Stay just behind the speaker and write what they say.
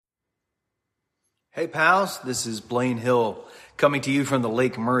Hey pals, this is Blaine Hill coming to you from the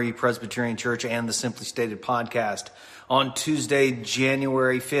Lake Murray Presbyterian Church and the Simply Stated podcast on Tuesday,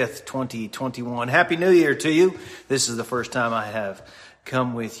 January 5th, 2021. Happy New Year to you. This is the first time I have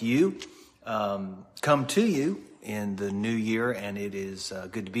come to you in the new year, and it is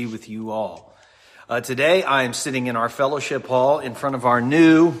good to be with you all. Today I am sitting in our fellowship hall in front of our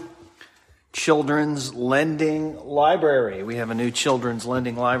new children's lending library. We have a new children's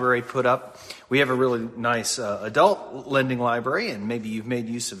lending library put up. We have a really nice adult lending library, and maybe you've made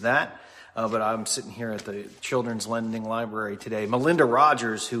use of that. But I'm sitting here at the children's lending library today. Melinda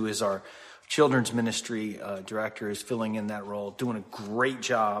Rogers, who is our children's ministry director, is filling in that role, doing a great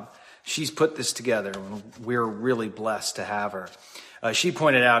job. She's put this together, and we're really blessed to have her. She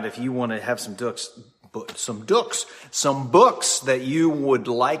pointed out if you want to have some books that you would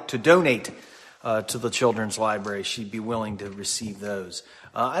like to donate to the children's library, she'd be willing to receive those.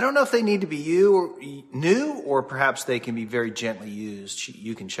 I don't know if they need to be new or perhaps they can be very gently used.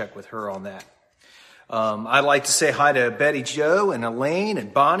 You can check with her on that. I'd like to say hi to Betty Jo and Elaine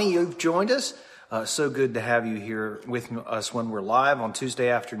and Bonnie. You've joined us. So good to have you here with us when we're live on Tuesday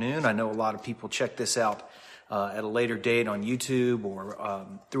afternoon. I know a lot of people check this out at a later date on YouTube or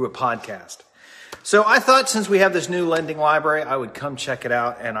through a podcast. So I thought since we have this new lending library, I would come check it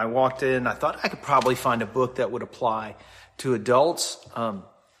out. And I walked in. I thought I could probably find a book that would apply to adults. And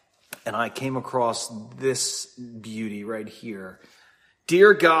I came across this beauty right here.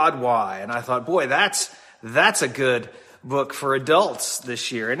 Dear God, Why? And I thought, boy, that's a good book for adults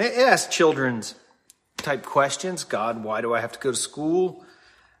this year. And it asks children's type questions. God, why do I have to go to school?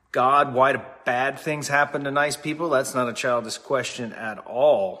 God, why do bad things happen to nice people? That's not a childish question at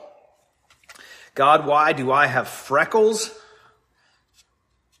all. God, why do I have freckles?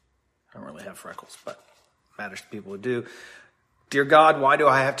 I don't really have freckles, but it matters to people who do. Dear God, why do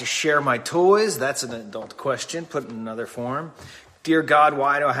I have to share my toys? That's an adult question, put in another form. Dear God,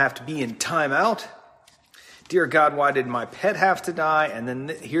 why do I have to be in timeout? Dear God, why did my pet have to die? And then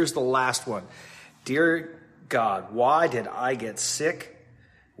here's the last one. Dear God, why did I get sick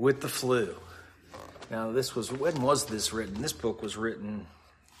with the flu? Now, when was this written? This book was written,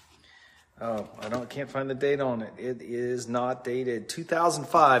 can't find the date on it. It is not dated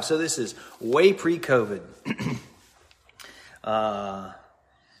 2005. So this is way pre-COVID.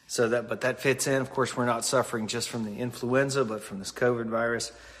 But that fits in. Of course, we're not suffering just from the influenza, but from this COVID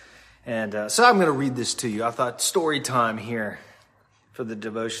virus. And so I'm going to read this to you. I thought story time here for the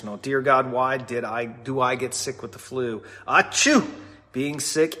devotional. Dear God, why do I get sick with the flu? Achoo! Being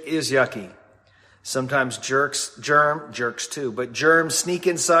sick is yucky. Sometimes jerks too, but germs sneak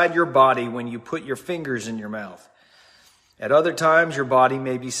inside your body when you put your fingers in your mouth. At other times, your body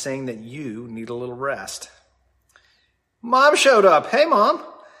may be saying that you need a little rest. Mom showed up. Hey, Mom.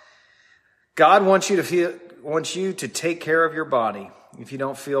 God wants you to take care of your body. If you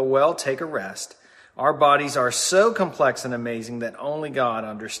don't feel well, take a rest. Our bodies are so complex and amazing that only God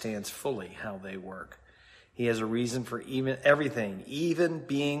understands fully how they work. He has a reason for everything, even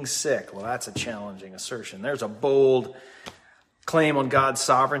being sick. Well, that's a challenging assertion. There's a bold claim on God's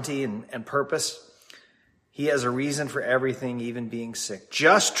sovereignty and purpose. He has a reason for everything, even being sick.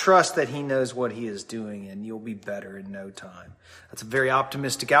 Just trust that he knows what he is doing, and you'll be better in no time. That's a very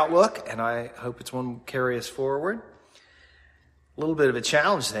optimistic outlook, and I hope it's one that will carry us forward. A little bit of a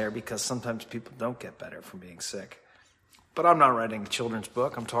challenge there because sometimes people don't get better from being sick. But I'm not writing a children's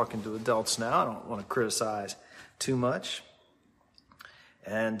book. I'm talking to adults now. I don't want to criticize too much.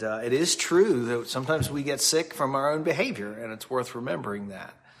 And it is true that sometimes we get sick from our own behavior, and it's worth remembering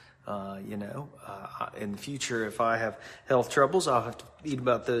that. In the future, if I have health troubles, I'll have to eat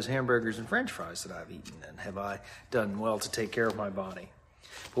about those hamburgers and French fries that I've eaten. And have I done well to take care of my body?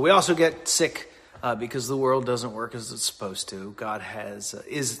 But we also get sick because the world doesn't work as it's supposed to. God has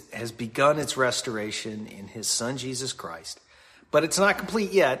begun its restoration in his Son, Jesus Christ. But it's not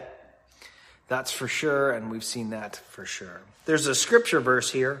complete yet. That's for sure, and we've seen that for sure. There's a scripture verse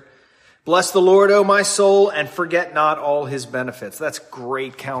here. Bless the Lord, O my soul, and forget not all his benefits. That's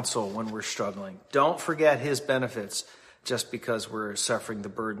great counsel when we're struggling. Don't forget his benefits just because we're suffering the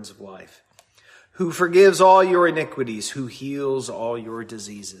burdens of life. Who forgives all your iniquities, who heals all your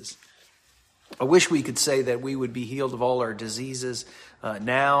diseases. I wish we could say that we would be healed of all our diseases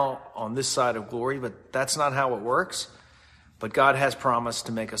now on this side of glory, but that's not how it works. But God has promised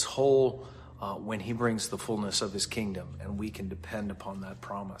to make us whole when he brings the fullness of his kingdom, and we can depend upon that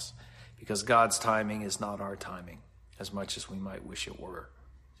promise. Because God's timing is not our timing, as much as we might wish it were.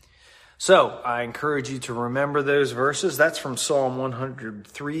 So I encourage you to remember those verses. That's from Psalm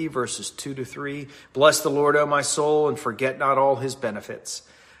 103, verses 2-3. Bless the Lord, O my soul, and forget not all his benefits.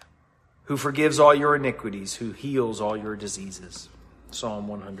 who forgives all your iniquities, who heals all your diseases. Psalm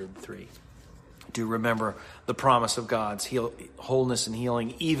 103. Do remember the promise of God's wholeness and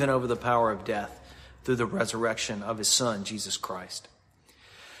healing, even over the power of death, through the resurrection of his Son, Jesus Christ.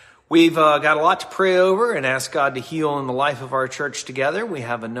 We've got a lot to pray over and ask God to heal in the life of our church together. We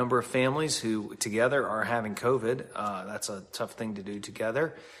have a number of families who together are having COVID. That's a tough thing to do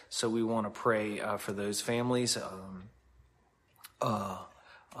together. So we want to pray for those families who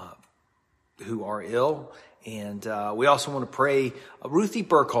are ill. And we also want to pray. Ruthie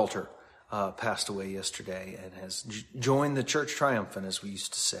Burkhalter passed away yesterday and has joined the church triumphant, as we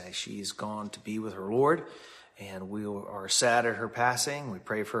used to say. She's gone to be with her Lord. And we are sad at her passing. We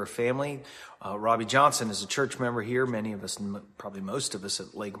pray for her family. Robbie Johnson is a church member here. Many of us, probably most of us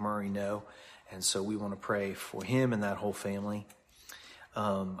at Lake Murray know. And so we want to pray for him and that whole family.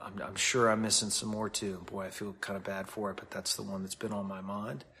 I'm sure I'm missing some more too. Boy, I feel kind of bad for it, but that's the one that's been on my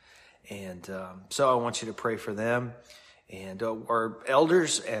mind. And so I want you to pray for them. And our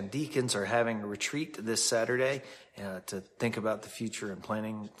elders and deacons are having a retreat this Saturday to think about the future and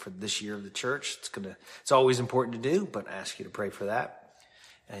planning for this year of the church. It's always important to do, but I ask you to pray for that.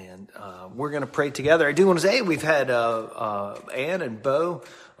 And we're going to pray together. I do want to say we've had Ann and Bo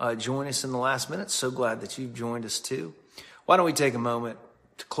join us in the last minute. So glad that you've joined us too. Why don't we take a moment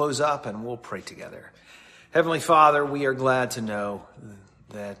to close up and we'll pray together. Heavenly Father, we are glad to know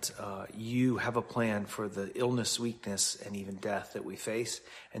that you have a plan for the illness, weakness, and even death that we face,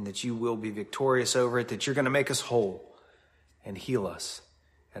 and that you will be victorious over it, that you're going to make us whole and heal us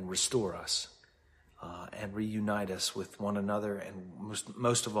and restore us and reunite us with one another and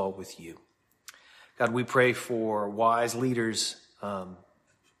most of all with you. God, we pray for wise leaders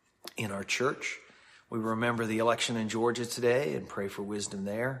in our church. We remember the election in Georgia today and pray for wisdom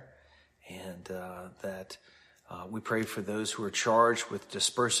there, and that we pray for those who are charged with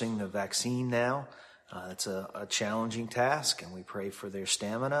dispersing the vaccine now. It's a challenging task, and we pray for their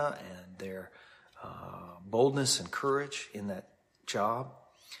stamina and their boldness and courage in that job.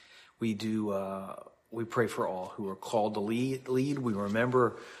 We pray for all who are called to lead. We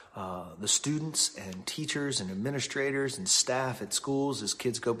remember the students and teachers and administrators and staff at schools as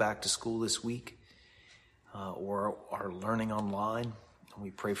kids go back to school this week or are learning online. And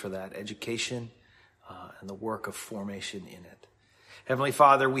we pray for that education and the work of formation in it. Heavenly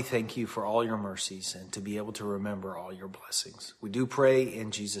Father, we thank you for all your mercies and to be able to remember all your blessings. We do pray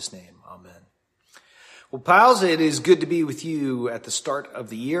in Jesus' name. Amen. Well, pals, it is good to be with you at the start of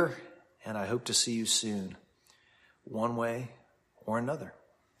the year, and I hope to see you soon, one way or another.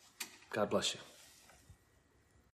 God bless you.